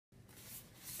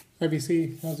Hi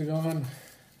VC, how's it going?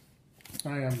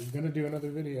 I am going to do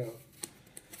another video.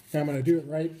 I'm going to do it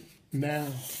right now.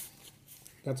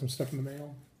 Got some stuff in the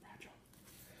mail.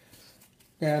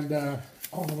 And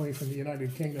all the way from the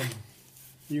United Kingdom,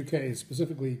 UK,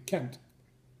 specifically Kent.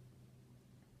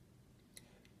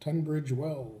 Tunbridge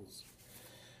Wells.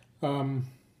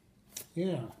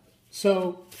 Yeah.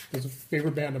 So, it's a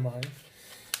favorite band of mine.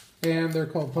 And they're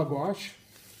called Pugwash.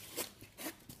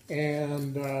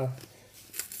 And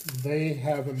they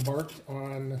have embarked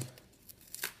on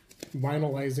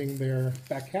vinylizing their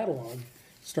back catalog,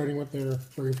 starting with their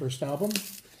very first album,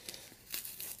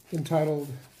 entitled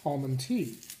Almond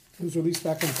Tea. It was released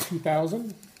back in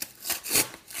 2000,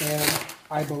 and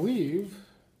I believe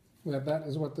that that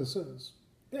is what this is.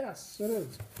 Yes, it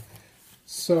is.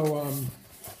 So,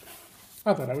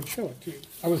 I thought I would show it to you.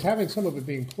 I was having some of it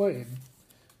being played,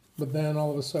 but then all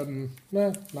of a sudden,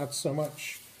 nah, not so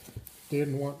much.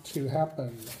 Didn't want to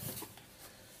happen.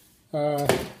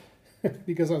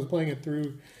 Because I was playing it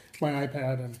through my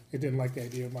iPad, and it didn't like the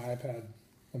idea of my iPad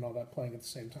and all that playing at the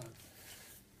same time.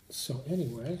 So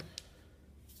anyway,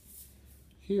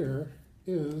 here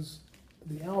is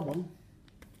the album.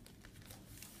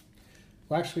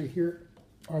 Well, actually, here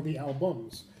are the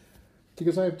albums,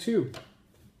 because I have two,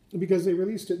 because they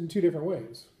released it in two different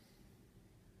ways.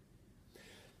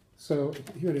 So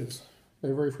here it is,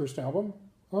 their very first album,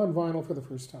 on vinyl for the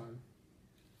first time.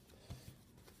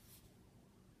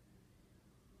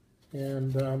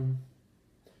 And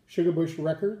Sugarbush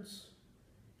Records,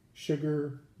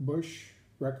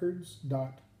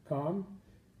 sugarbushrecords.com.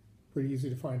 Pretty easy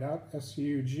to find out.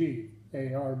 SUGARBUSH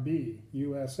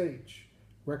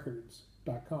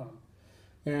records.com.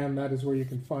 And that is where you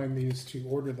can find these to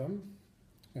order them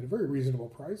at a very reasonable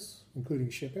price, including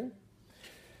shipping.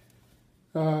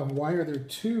 Why are there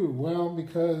two? Well,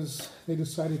 because they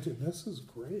decided to. This is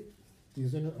great.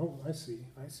 These oh, I see.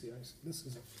 This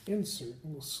is an insert, a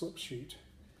little slip sheet,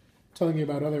 telling you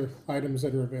about other items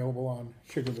that are available on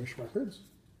Sugarbush Records.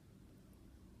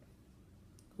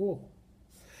 Cool.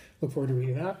 Look forward to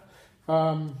reading that.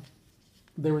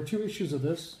 There were two issues of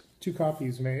this, two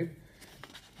copies made.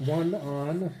 One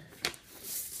on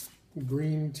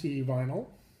green tea vinyl.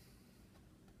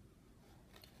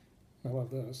 I love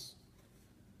this.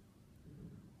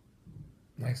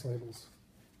 Nice labels.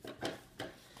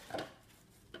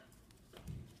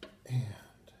 And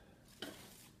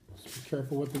just be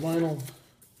careful with the vinyl.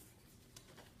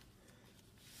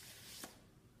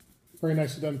 Very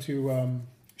nice of them to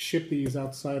ship these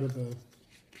outside of the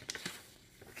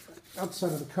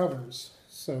covers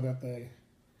so that they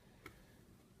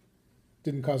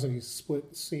didn't cause any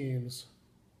split seams.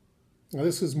 Now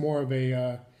this is more of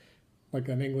a like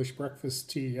an English breakfast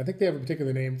tea. I think they have a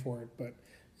particular name for it, but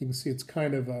you can see it's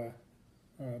kind of a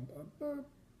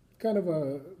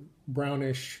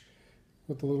brownish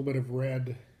with a little bit of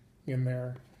red in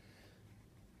there.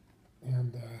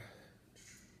 And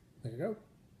there you go.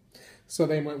 So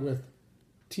they went with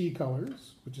tea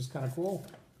colors, which is kind of cool.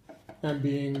 And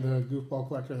being the goofball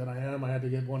collector that I am, I had to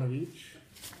get one of each.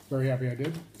 Very happy I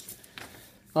did.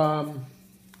 For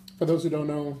those who don't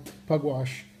know,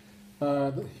 Pugwash,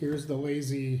 here's the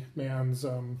lazy man's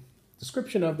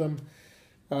description of them.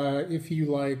 If you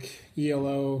like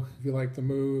ELO, if you like The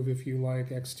Move, if you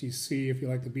like XTC, if you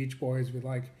like the Beach Boys, if you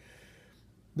like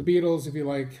the Beatles, if you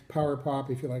like power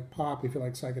pop, if you like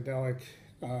psychedelic,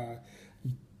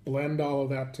 blend all of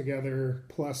that together,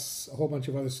 plus a whole bunch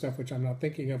of other stuff which I'm not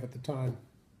thinking of at the time,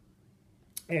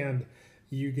 and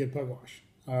you get Pugwash.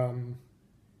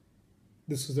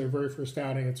 This is their very first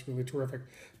outing. It's really terrific.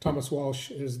 Thomas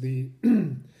Walsh is the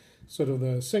sort of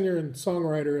the singer and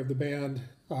songwriter of the band.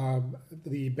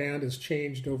 The band has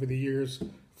changed over the years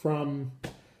from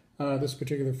this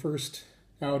particular first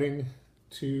outing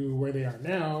to where they are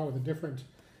now, with a different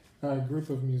group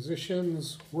of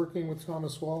musicians working with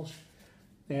Thomas Walsh.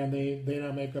 And they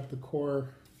now make up the core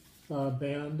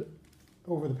band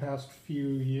over the past few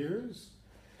years.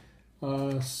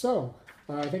 So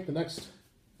I think the next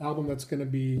album that's going to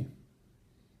be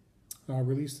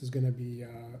released is going to be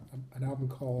an album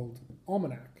called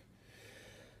Almanac.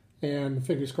 And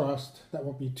fingers crossed that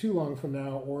won't be too long from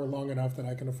now, or long enough that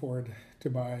I can afford to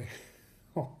buy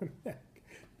Almanac,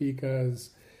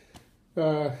 because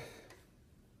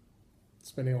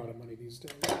spending a lot of money these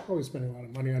days. Always spending a lot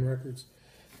of money on records.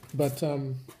 But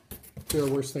there are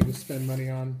worse things to spend money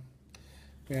on.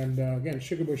 And again,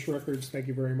 Sugarbush Records, thank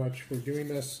you very much for doing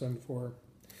this and for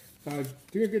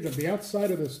doing a good job. The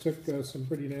outside of this took some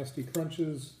pretty nasty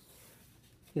crunches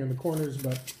here in the corners,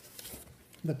 but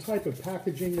the type of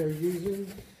packaging they're using,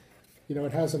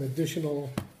 it has an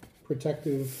additional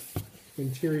protective,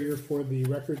 interior for the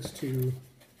records to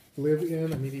live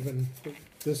in. I mean, even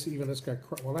this got,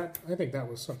 well, that, I think that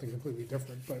was something completely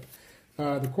different, but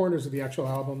the corners of the actual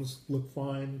albums look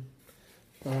fine,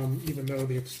 even though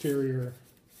the exterior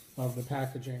of the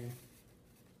packaging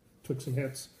took some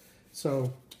hits.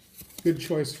 So good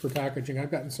choice for packaging.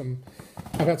 I've had some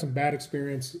bad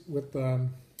experience with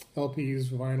LPs,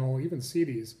 vinyl, even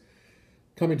CDs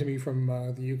coming to me from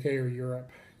the UK or Europe,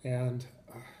 and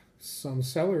some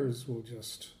sellers will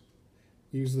just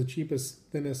use the cheapest,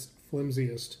 thinnest,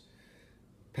 flimsiest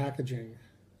packaging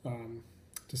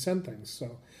to send things.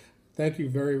 So thank you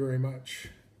very, very much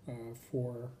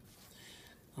for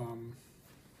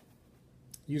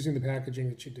using the packaging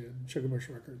that you did, Sugarbush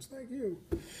Records. Thank you.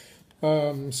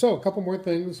 So a couple more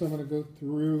things I'm going to go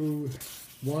through.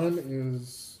 One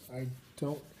is I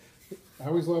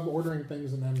always love ordering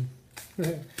things and then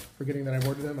forgetting that I've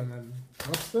ordered them, and then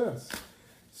what's this?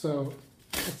 So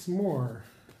it's more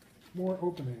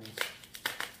openings,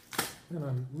 and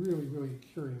I'm really, really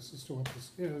curious as to what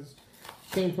this is.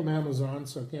 Came from Amazon,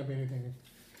 so it can't be anything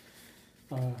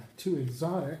too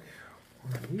exotic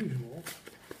or unusual,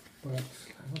 but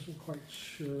I wasn't quite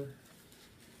sure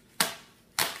what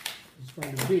it's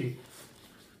going to be.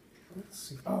 Let's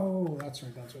see. Oh, that's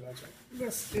right.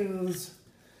 This is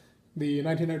the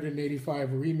 1985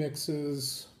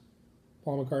 remixes,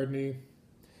 Paul McCartney.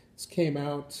 This came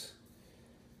out,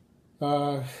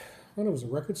 I don't know, it was a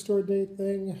record store day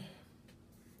thing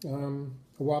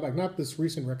a while back. Not this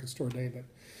recent record store day, but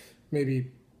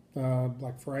maybe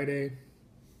Black Friday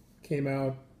came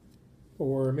out,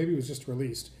 or maybe it was just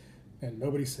released, and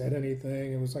nobody said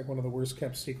anything. It was like one of the worst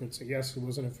kept secrets. So yes, it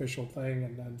was an official thing,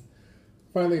 and then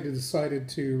finally they decided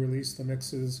to release the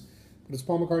mixes. But it's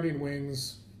Paul McCartney and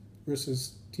Wings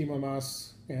versus Timo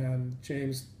Maas and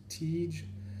James Teague.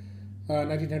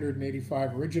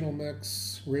 1985 original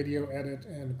mix, radio edit,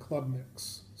 and club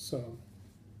mix. So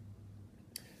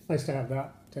nice to have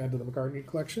that to add to the McCartney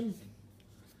collection.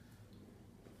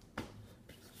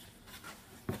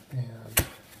 And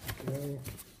okay.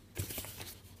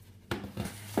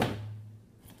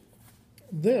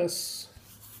 This,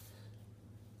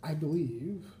 I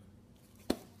believe,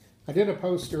 I did a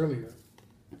post earlier,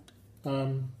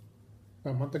 a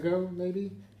month ago, maybe,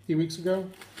 a few weeks ago,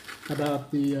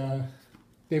 about the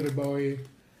David Bowie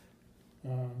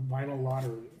vinyl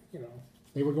lottery. You know,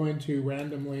 they were going to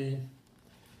randomly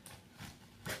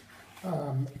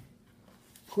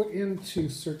put into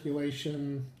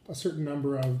circulation a certain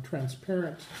number of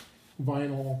transparent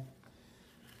vinyl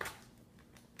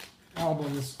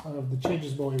albums of the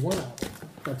Changes Bowie 1 album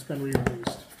that's been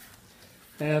re-released.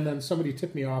 And then somebody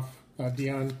tipped me off,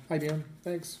 Dion, hi Dion,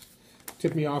 thanks,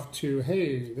 tipped me off to,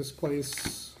 hey, this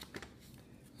place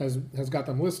has got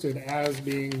them listed as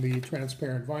being the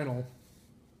transparent vinyl,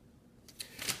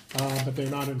 but they're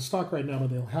not in stock right now,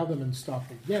 but they'll have them in stock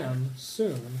again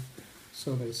soon,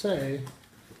 so they say.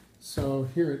 So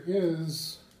here it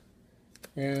is,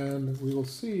 and we will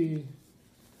see.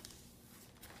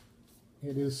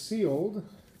 It is sealed.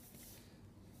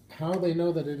 How they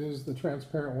know that it is the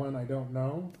transparent one, I don't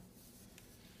know,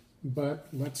 but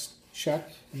let's check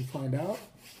and find out.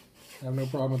 I have no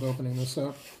problem with opening this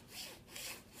up.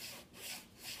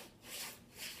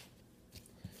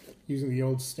 Using the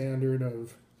old standard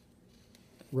of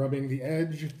rubbing the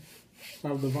edge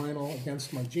of the vinyl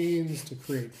against my jeans to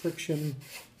create friction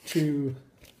to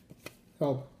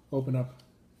help open up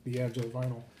the edge of the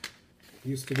vinyl. I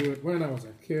used to do it when I was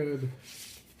a kid.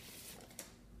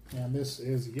 And this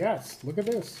is, yes, look at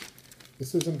this.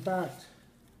 This is in fact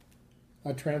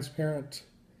a transparent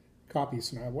copy.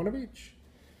 So now I have one of each.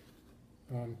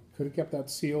 Could have kept that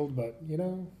sealed, but you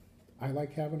know, I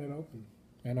like having it open,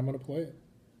 and I'm going to play it.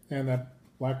 And that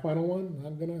black vinyl one,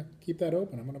 I'm going to keep that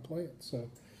open. I'm going to play it. So,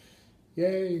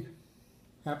 yay,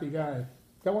 happy guy.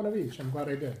 Got one of each. I'm glad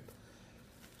I did.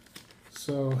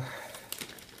 So,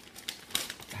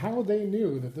 how they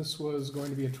knew that this was going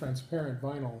to be a transparent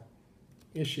vinyl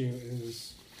issue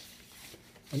is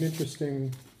an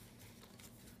interesting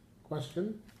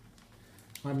question.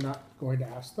 I'm not going to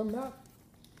ask them that.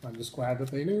 I'm just glad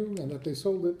that they knew and that they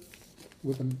sold it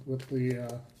with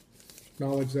the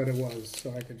knowledge that it was,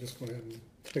 so I could just go ahead and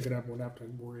pick it up and wouldn't have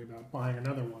to worry about buying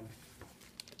another one.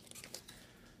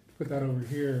 Put that over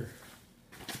here.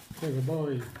 David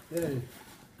Bowie, yay.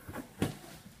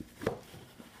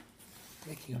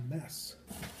 Making a mess,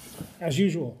 as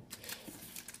usual.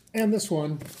 And this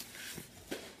one,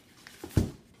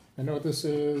 I know what this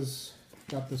is.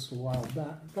 Got this a while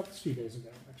back. Got this a few days ago,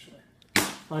 actually.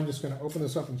 I'm just going to open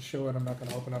this up and show it. I'm not going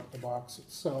to open up the box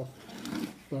itself,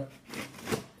 but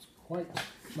it's quite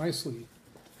nicely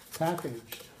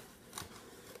packaged.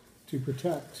 to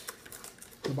protect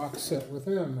the box set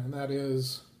within, and that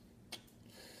is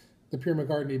the Pure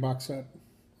McCartney box set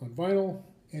on vinyl,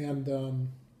 and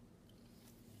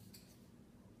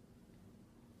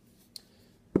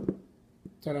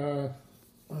ta-da!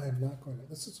 I'm not going to.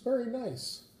 This is very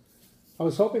nice. I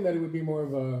was hoping that it would be more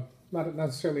of a, not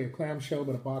necessarily a clamshell,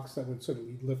 but a box that would sort of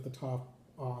lift the top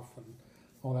off and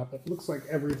all that. But it looks like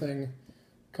everything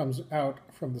comes out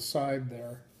from the side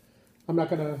there. I'm not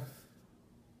going to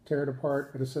tear it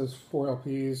apart, but it says 4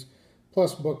 LPs,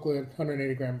 plus booklet,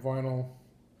 180 gram vinyl,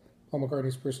 Paul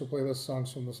McCartney's personal playlist,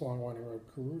 songs from this long winding road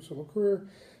career,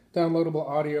 downloadable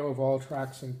audio of all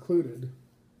tracks included.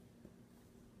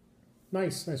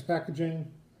 Nice packaging.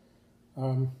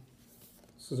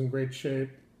 This is in great shape.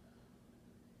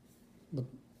 The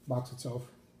box itself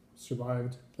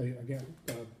survived. I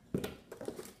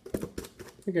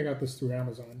think I got this through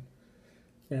Amazon,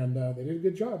 and they did a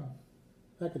good job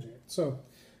packaging it. So,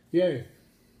 yay.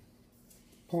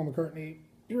 Paul McCartney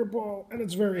ear ball, and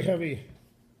it's very heavy.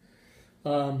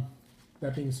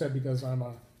 That being said, because I'm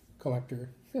a collector,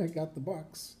 I got the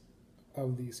box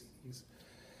of these CDs.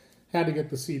 Had to get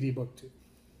the CD book too.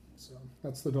 So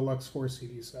that's the deluxe 4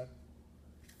 CD set.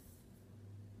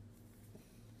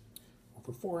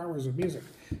 For 4 hours of music.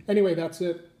 Anyway, that's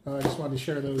it. I just wanted to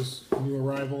share those new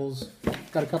arrivals.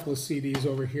 Got a couple of CDs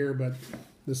over here, but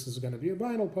this is going to be a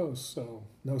vinyl post, so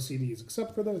no CDs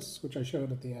except for this, which I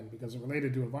showed at the end because it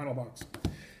related to a vinyl box.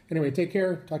 Anyway, take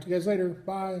care. Talk to you guys later.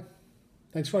 Bye.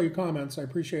 Thanks for all your comments. I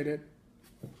appreciate it.